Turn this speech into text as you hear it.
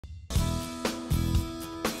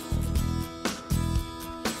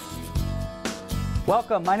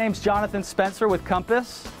Welcome, my name's Jonathan Spencer with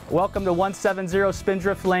Compass. Welcome to 170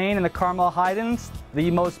 Spindrift Lane in the Carmel Highlands,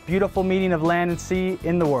 the most beautiful meeting of land and sea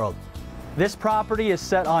in the world. This property is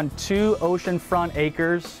set on 2 oceanfront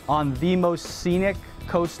acres on the most scenic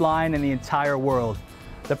coastline in the entire world.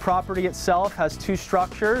 The property itself has 2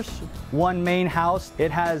 structures, 1 main house.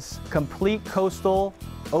 It has complete coastal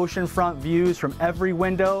oceanfront views from every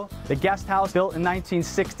window. The guest house, built in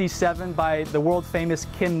 1967 by the world famous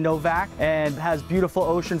Kim Novak, and has beautiful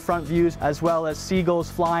oceanfront views as well as seagulls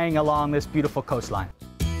flying along this beautiful coastline.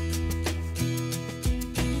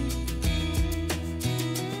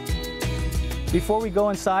 Before we go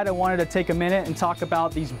inside, I wanted to take a minute and talk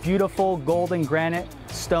about these beautiful golden granite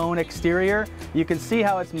stone exterior. You can see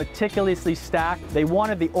how it's meticulously stacked. They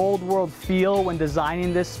wanted the old world feel when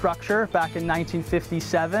designing this structure back in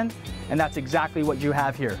 1957, and that's exactly what you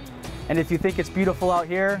have here. And if you think it's beautiful out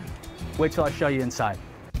here, wait till I show you inside.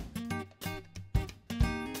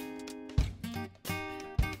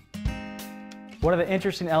 One of the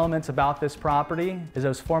interesting elements about this property is it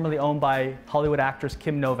was formerly owned by Hollywood actress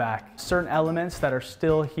Kim Novak. Certain elements that are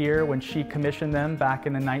still here when she commissioned them back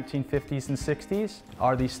in the 1950s and 60s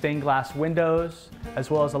are these stained glass windows, as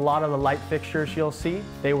well as a lot of the light fixtures you'll see.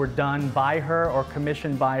 They were done by her or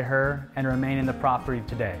commissioned by her and remain in the property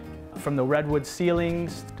today. From the redwood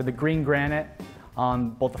ceilings to the green granite on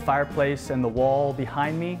both the fireplace and the wall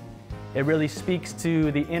behind me, it really speaks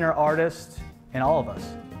to the inner artist in all of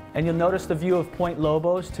us. And you'll notice the view of Point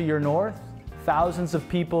Lobos to your north. Thousands of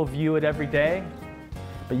people view it every day,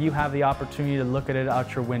 but you have the opportunity to look at it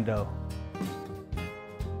out your window.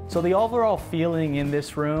 So the overall feeling in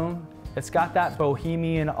this room, it's got that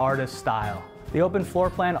bohemian artist style. The open floor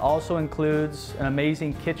plan also includes an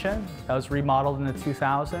amazing kitchen that was remodeled in the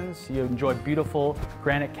 2000s. You enjoy beautiful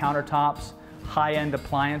granite countertops, high-end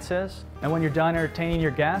appliances. And when you're done entertaining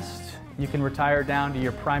your guests, you can retire down to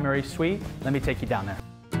your primary suite. Let me take you down there.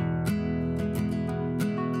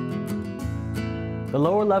 The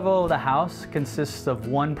lower level of the house consists of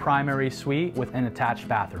 1 primary suite with an attached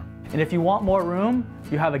bathroom. And if you want more room,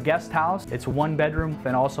 you have a guest house. It's 1 bedroom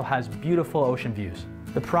and also has beautiful ocean views.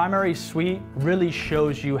 The primary suite really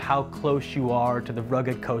shows you how close you are to the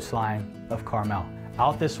rugged coastline of Carmel.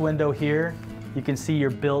 Out this window here, you can see you're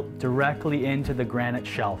built directly into the granite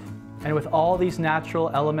shelf. And with all these natural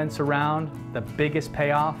elements around, the biggest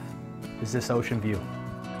payoff is this ocean view.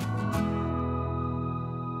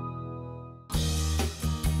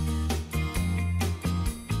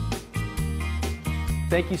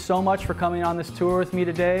 Thank you so much for coming on this tour with me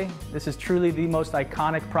today. This is truly the most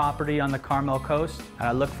iconic property on the Carmel coast, and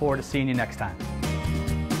I look forward to seeing you next time.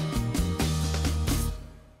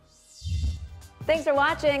 Thanks for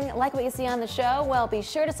watching. Like what you see on the show? Well, be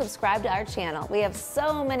sure to subscribe to our channel. We have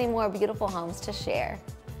so many more beautiful homes to share.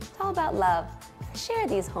 It's all about love. Share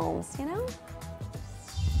these homes, you know?